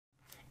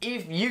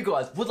if you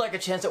guys would like a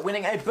chance at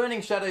winning a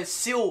Burning Shadow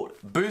sealed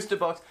booster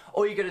box,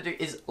 all you gotta do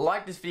is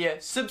like this video,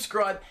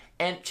 subscribe,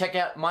 and check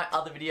out my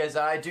other videos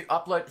that I do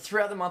upload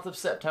throughout the month of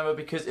September,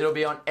 because it'll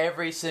be on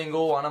every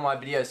single one of my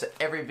videos, so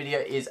every video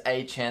is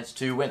a chance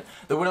to win.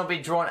 The winner will be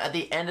drawn at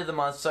the end of the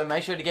month, so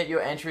make sure to get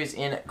your entries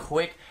in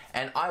quick,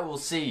 and I will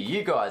see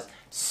you guys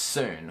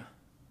soon.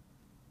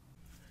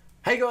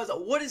 Hey guys,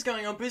 what is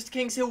going on?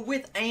 BoosterKings here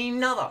with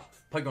another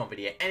Pokemon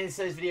video, and in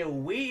today's video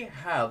we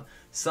have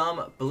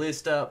some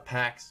blister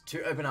packs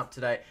to open up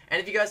today. And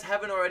if you guys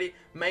haven't already,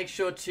 make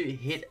sure to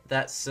hit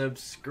that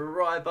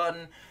subscribe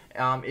button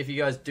if you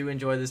guys do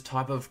enjoy this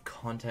type of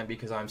content,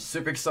 because I'm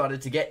super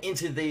excited to get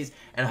into these,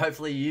 and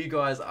hopefully you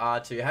guys are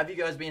too. Have you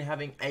guys been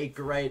having a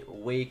great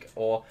week,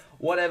 or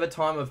whatever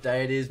time of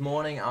day it is,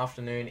 morning,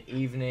 afternoon,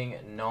 evening,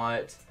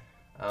 night,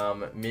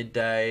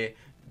 midday,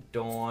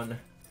 dawn?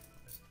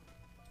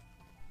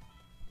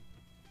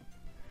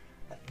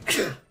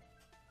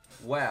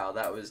 Wow,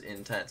 that was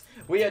intense.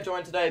 We are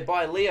joined today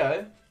by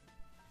Leo.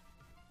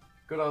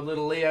 Good old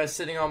little Leo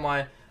sitting on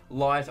my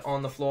light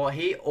on the floor.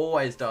 He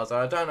always does.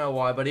 I don't know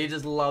why, but he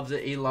just loves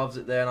it. He loves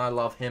it there, and I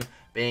love him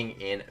being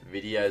in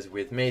videos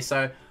with me.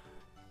 So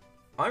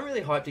I'm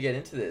really hyped to get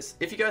into this.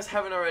 If you guys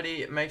haven't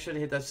already, make sure to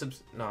hit that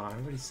No, I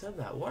already said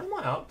that. What am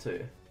I up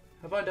to?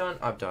 Have I done?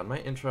 I've done my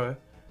intro.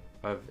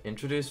 I've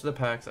introduced the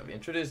packs. I've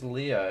introduced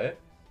Leo.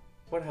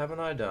 What haven't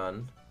I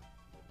done?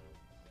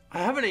 I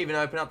haven't even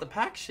opened up the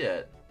packs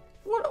yet.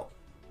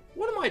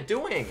 What am I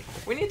doing?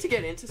 We need to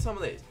get into some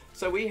of these.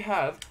 So we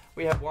have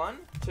 1,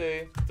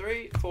 2,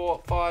 3,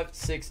 4, 5,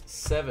 6,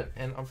 7,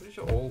 and I'm pretty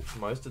sure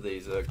most of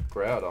these are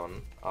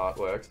Groudon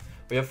artworks.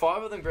 We have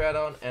 5 of them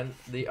Groudon, and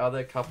the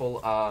other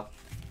couple are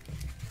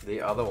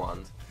the other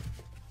ones.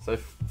 So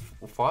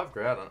 5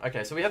 Groudon.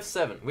 Okay, so we have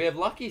 7. We have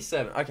lucky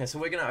 7. Okay, so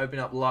we're gonna open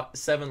up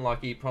 7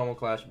 lucky Primal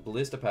Clash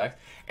blister packs,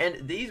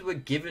 and these were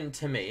given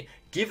to me,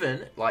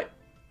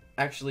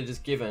 actually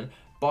just given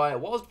by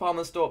Walls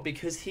Palmer Store,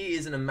 because he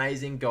is an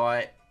amazing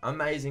guy,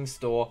 amazing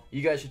store.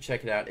 You guys should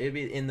check it out. It'll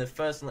be the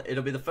first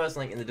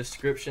link in the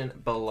description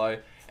below.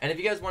 And if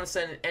you guys want to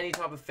send in any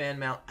type of fan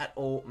mail at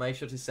all, make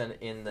sure to send it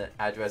in the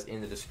address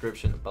in the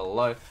description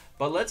below.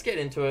 But let's get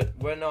into it.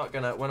 We're not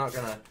gonna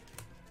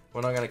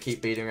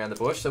keep beating around the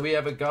bush. So we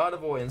have a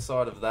Gardevoir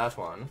inside of that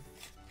one.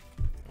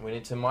 We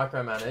need to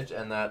micromanage,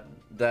 and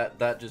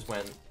that just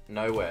went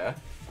nowhere.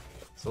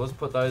 So let's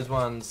put those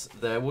ones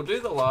there. We'll do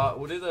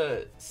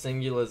the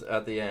singulars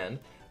at the end,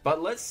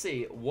 but let's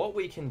see what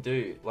we can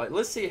do.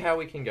 Let's see how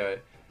we can go.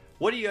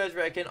 What do you guys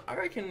reckon? I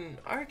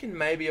reckon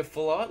maybe a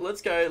full art.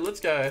 Let's go.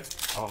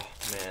 Oh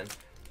man,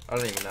 I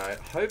don't even know.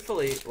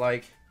 Hopefully,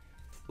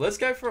 let's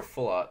go for a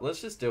full art. Let's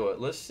just do it.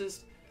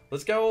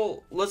 Let's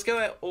go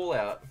all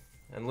out,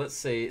 and let's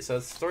see. So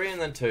it's 3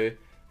 and then 2,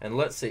 and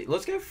let's see.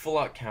 Let's go full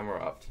art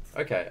camera up.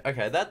 Okay.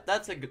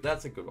 That's a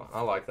good one. I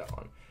like that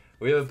one.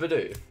 We have a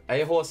Bidoof,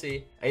 a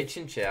Horsey, a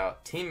Chinchou,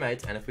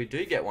 teammates, and if we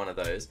do get one of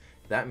those,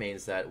 that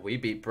means that we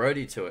beat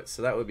Brody to it,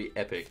 so that would be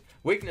epic.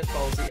 Weakness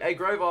Policy, a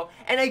Grover,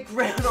 and a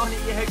Groudon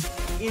EX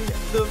in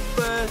the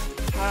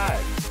first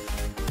pack.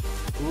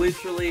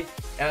 Literally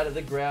out of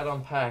the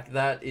Groudon pack.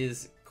 That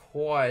is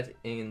quite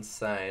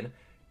insane.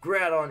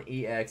 Groudon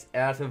EX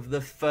out of the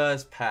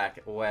first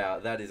pack. Wow,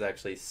 that is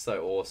actually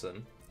so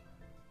awesome.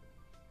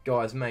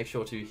 Guys, make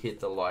sure to hit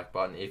the like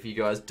button if you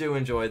guys do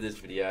enjoy this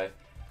video.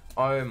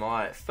 Oh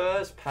my,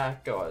 first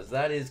pack, guys,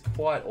 that is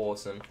quite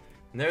awesome.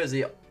 And there is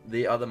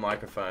the other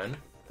microphone.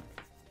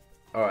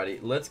 Alrighty,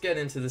 let's get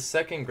into the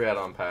second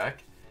Groudon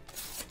pack.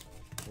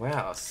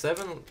 Wow,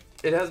 7,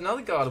 it has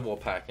another Gardevoir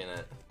pack in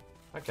it.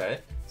 Okay,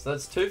 so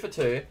that's 2 for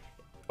 2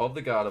 of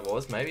the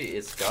Gardevoirs. Maybe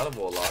it's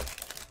Gardevoir luck.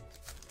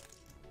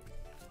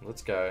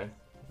 Let's go.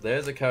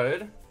 There's a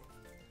code.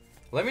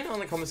 Let me know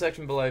in the comment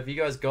section below if you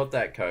guys got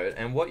that code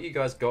and what you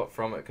guys got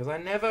from it, because I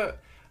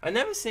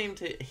never seem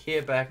to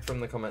hear back from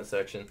the comment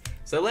section.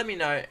 So let me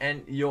know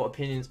and your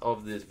opinions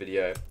of this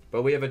video.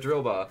 But we have a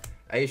Drillbar,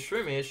 a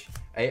Shroomish,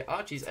 a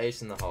Archie's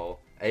Ace in the Hole,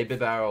 a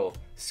Bibarel,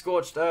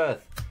 Scorched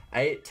Earth,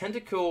 a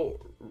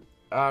Tentacle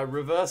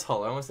Reverse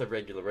Holo, I almost said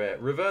regular rare,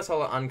 Reverse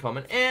Holo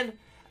uncommon, and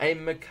a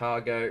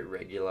Macargo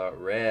regular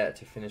rare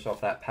to finish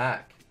off that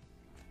pack.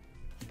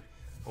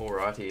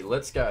 Alrighty,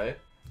 let's go.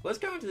 Let's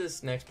go into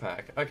this next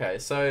pack. Okay,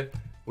 so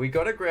we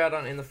got a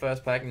Groudon in the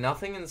first pack,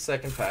 nothing in the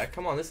second pack.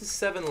 Come on, this is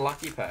 7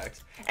 lucky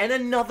packs. And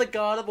another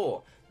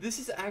Gardevoir. This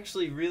is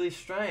actually really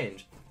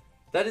strange.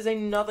 That is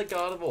another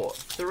Gardevoir.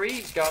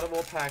 3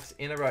 Gardevoir packs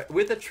in a row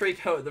with a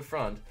Trico at the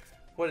front.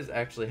 What is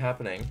actually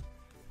happening?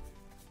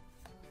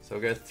 So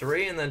we'll go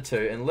 3 and then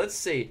 2, and let's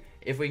see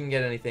if we can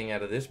get anything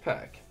out of this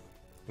pack.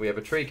 We have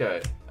a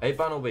Trico, a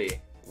Bunnelby,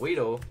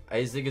 Weedle,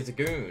 a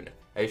Zigzagoon,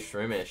 a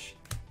Shroomish,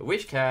 a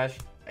Wishcash,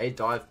 a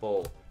Dive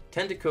Ball,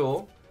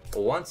 Tentacool,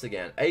 once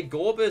again, a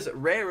Gorbis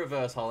rare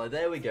reverse holo.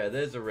 There we go.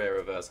 There's a rare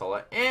reverse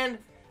holo. And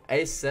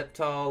a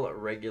Sceptile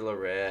regular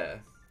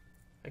rare.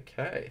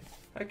 Okay.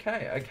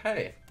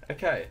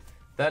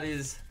 That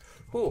is...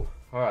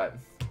 Alright.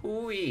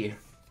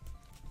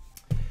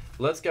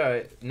 Let's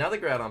go. Another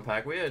Groudon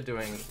pack. We are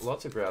doing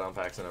lots of Groudon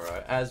packs in a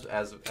row, as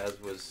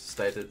was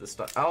stated at the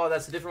start. Oh,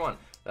 that's a different one.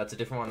 That's a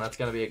different one. That's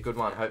going to be a good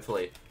one,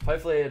 hopefully.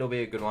 Hopefully it'll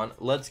be a good one.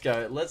 Let's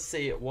go. Let's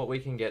see what we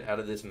can get out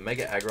of this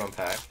Mega Aggron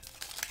pack.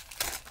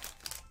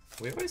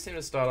 We always seem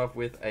to start off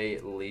with a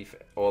leaf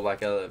or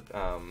like a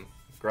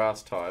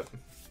grass type.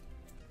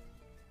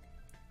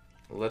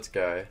 Let's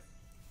go.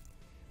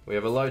 We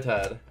have a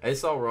Lotad, a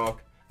Solrock,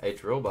 a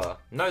Drillbur,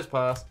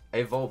 Nosepass,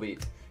 a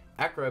Volbeat,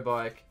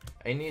 Acrobike,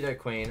 a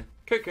Nidoqueen,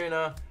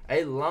 Kakuna,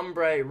 a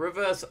Lumbre,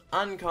 Reverse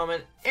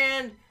Uncommon,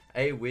 and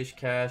a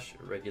Wishcash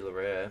Regular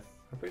Rare.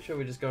 I'm pretty sure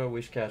we just got a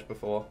Wishcash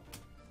before.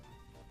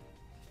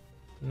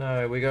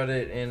 No, we got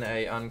it in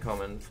a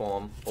uncommon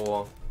form,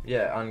 or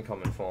yeah,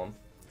 uncommon form.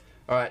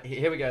 Alright,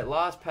 here we go.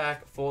 Last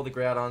pack for the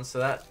Groudon.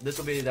 So this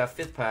will be our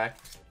 5th pack,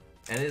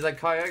 and it is a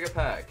Kyogre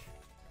pack.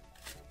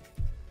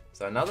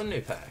 So another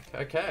new pack.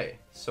 Okay,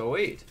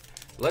 sweet.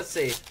 Let's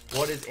see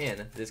what is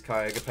in this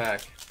Kyogre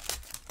pack.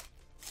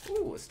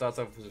 Ooh, it starts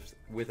off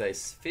with a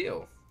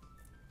Sphere.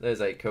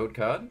 There's a code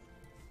card.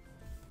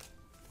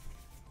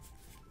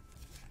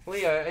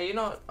 Leo, are you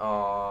not?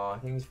 Oh, I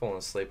think he's fallen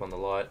asleep on the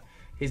light.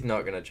 He's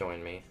not going to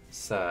join me.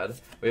 Sad.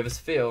 We have a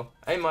Sphere,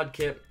 a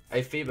Mudkip,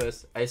 a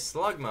Phoebus, a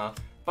Slugma,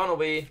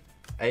 Funnelby,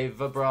 a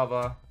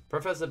Vibrava,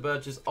 Professor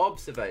Birch's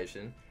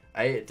Observation,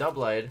 a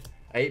Doublade,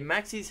 a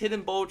Maxie's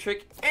Hidden Ball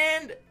Trick,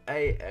 and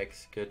a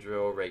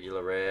Excadrill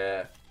Regular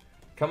Rare.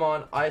 Come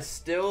on, I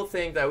still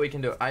think that we can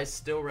do it. I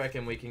still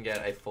reckon we can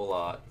get a full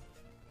art.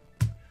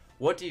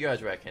 What do you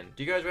guys reckon?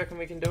 Do you guys reckon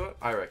we can do it?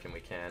 I reckon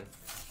we can.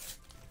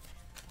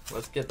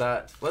 Let's get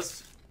that.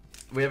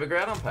 We have a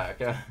Groudon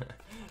pack.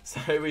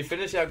 So we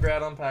finished our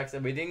Groudon packs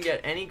and we didn't get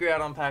any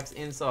Groudon packs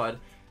inside.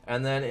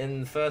 And then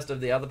in the first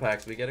of the other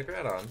packs we get a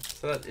Groudon.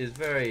 So that is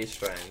very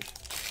strange.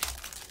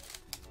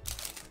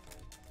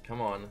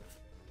 Come on.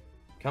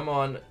 Come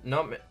on.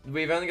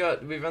 We've only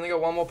got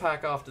one more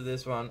pack after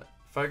this one.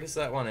 Focus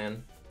that one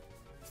in.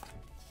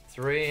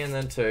 3 and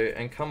then 2.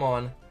 And come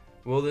on.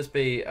 Will this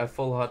be a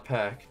full art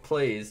pack?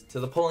 Please. To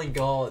the pulling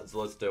gods,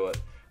 let's do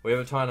it. We have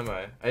a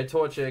Tynamo, a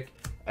Torchic,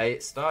 a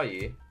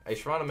Staryu, a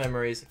Shrine of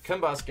Memories,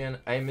 Combustion,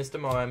 a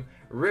Mr. Mime,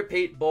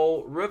 Repeat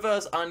Ball,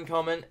 Reverse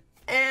Uncommon,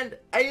 and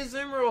a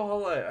Azumarill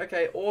Holo.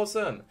 Okay,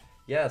 awesome.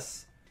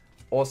 Yes.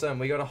 Awesome.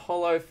 We got a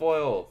Holo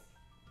Foil.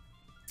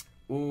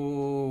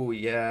 Ooh,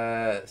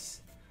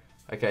 yes.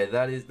 Okay,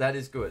 that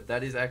is good.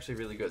 That is actually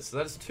really good. So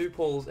that is 2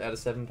 pulls out of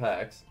 7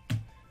 packs.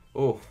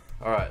 Ooh,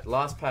 alright,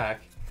 last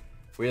pack.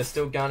 We are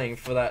still gunning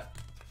for that.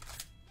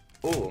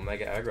 Ooh,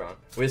 Mega Aggron.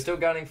 We're still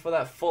gunning for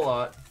that full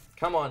art.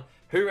 Come on.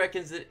 Who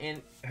reckons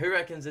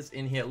it's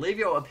in here? Leave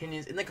your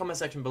opinions in the comment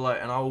section below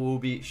and I will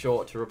be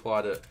sure to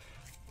reply to it.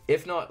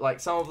 If not,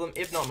 like some of them,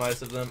 if not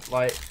most of them,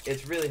 like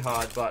it's really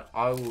hard, but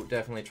I will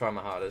definitely try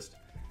my hardest.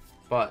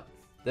 But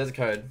there's a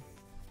code.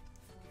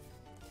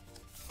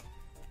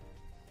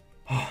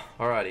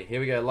 Alrighty, here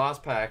we go.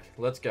 Last pack.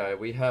 Let's go.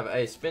 We have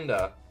a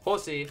Spinda,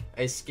 Horsey,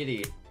 a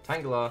Skitty,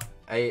 Tangela,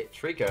 a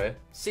Trico,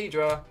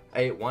 Seadra,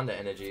 a Wonder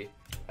Energy,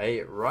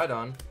 a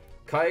Rhydon,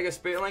 Kyogre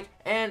Spirit Link,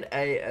 and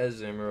a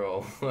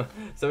Azumarill.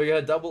 So we got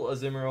a double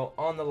Azumarill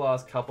on the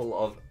last couple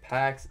of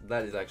packs.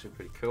 That is actually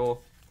pretty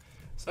cool.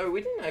 So we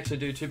didn't actually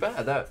do too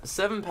bad. That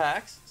 7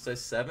 packs. So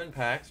 7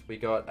 packs. We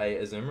got a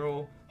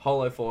Azumarill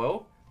Holo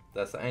Foil.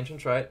 That's the Ancient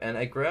Trait, and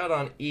a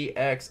Groudon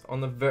EX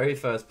on the very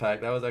first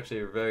pack. That was actually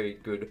a very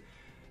good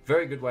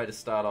way to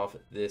start off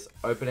this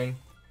opening.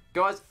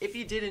 Guys, if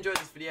you did enjoy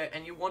this video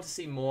and you want to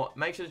see more,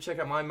 make sure to check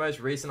out my most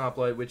recent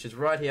upload, which is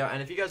right here.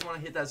 And if you guys want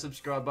to hit that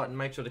subscribe button,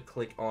 make sure to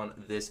click on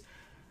this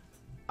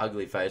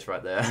ugly face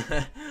right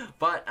there.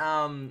 But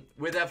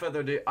without further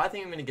ado, I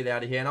think I'm going to get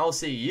out of here, and I'll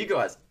see you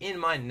guys in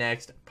my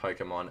next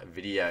Pokemon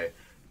video.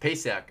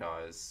 Peace out,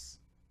 guys.